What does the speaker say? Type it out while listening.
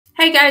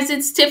Hey guys,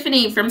 it's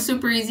Tiffany from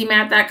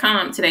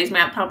supereasymath.com. Today's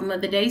math problem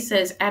of the day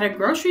says, at a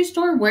grocery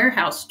store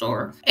warehouse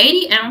store,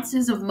 80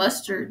 ounces of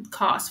mustard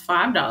costs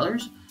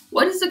 $5.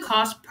 What is the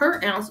cost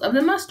per ounce of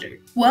the mustard?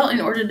 Well, in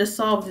order to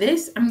solve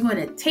this, I'm going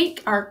to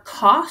take our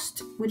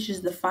cost, which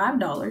is the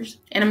 $5,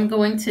 and I'm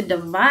going to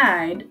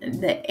divide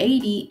the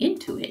 80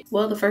 into it.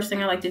 Well, the first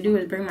thing I like to do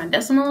is bring my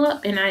decimal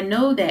up, and I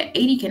know that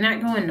 80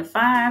 cannot go into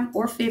 5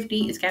 or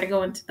 50. It's got to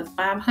go into the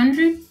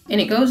 500,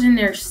 and it goes in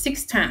there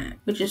 6 times,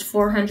 which is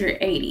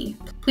 480.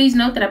 Please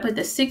note that I put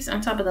the 6 on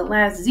top of the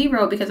last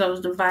 0 because I was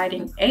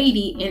dividing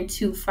 80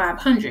 into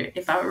 500.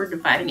 If I were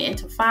dividing it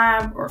into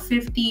 5 or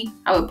 50,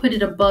 I would put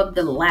it above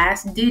the last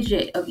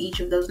digit of each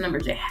of those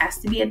numbers. It has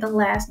to be at the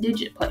last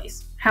digit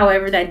place.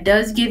 However, that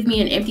does give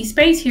me an empty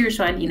space here,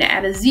 so I need to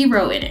add a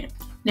 0 in it.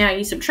 Now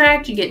you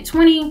subtract, you get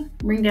 20,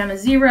 bring down a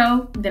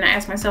 0. Then I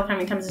ask myself, how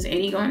many times is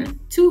 80 going?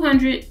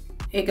 200.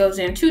 It goes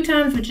in 2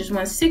 times, which is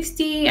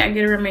 160. I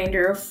get a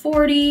remainder of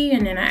 40,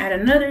 and then I add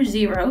another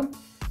 0.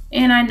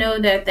 And I know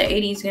that the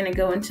 80 is going to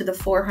go into the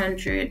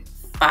 400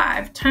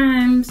 5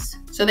 times.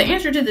 So the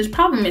answer to this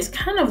problem is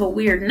kind of a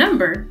weird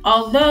number,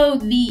 although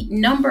the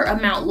number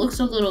amount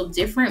looks a little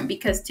different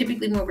because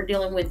typically when we're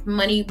dealing with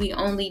money, we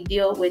only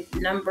deal with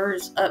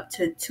numbers up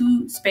to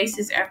 2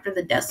 spaces after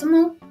the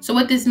decimal. So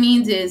what this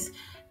means is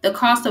the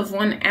cost of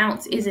 1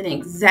 ounce isn't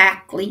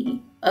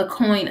exactly a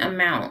coin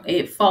amount.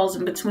 It falls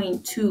in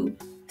between 2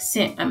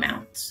 cent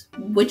amounts,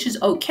 which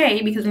is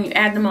okay because when you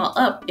add them all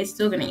up, it's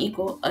still going to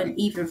equal an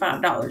even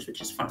 $5,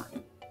 which is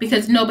fine.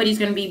 Because nobody's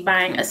going to be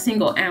buying a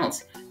single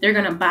ounce. They're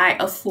going to buy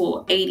a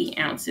full 80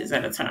 ounces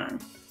at a time.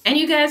 And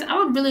you guys, I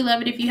would really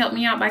love it if you help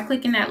me out by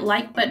clicking that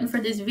like button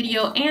for this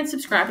video and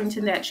subscribing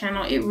to that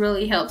channel. It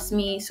really helps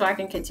me so I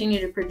can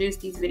continue to produce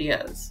these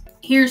videos.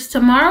 Here's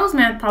tomorrow's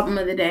math problem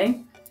of the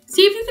day.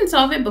 See if you can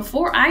solve it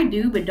before I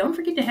do, but don't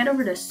forget to head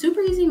over to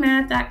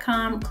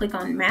supereasymath.com, click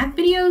on math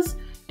videos,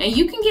 and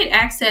you can get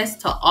access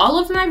to all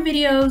of my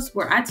videos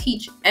where I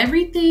teach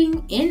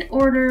everything in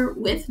order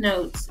with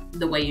notes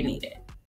the way you need it.